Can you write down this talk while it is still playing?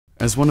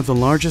As one of the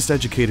largest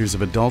educators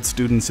of adult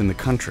students in the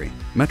country,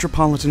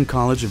 Metropolitan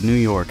College of New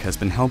York has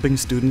been helping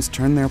students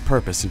turn their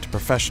purpose into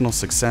professional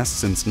success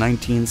since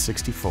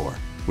 1964.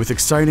 With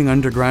exciting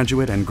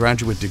undergraduate and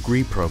graduate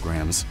degree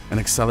programs, an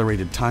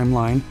accelerated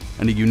timeline,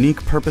 and a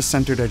unique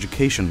purpose-centered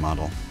education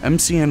model,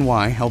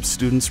 MCNY helps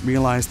students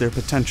realize their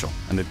potential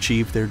and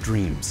achieve their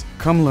dreams.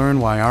 Come learn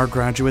why our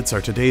graduates are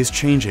today's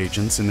change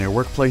agents in their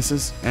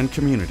workplaces and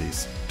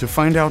communities. To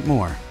find out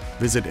more,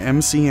 visit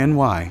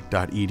mcny.edu.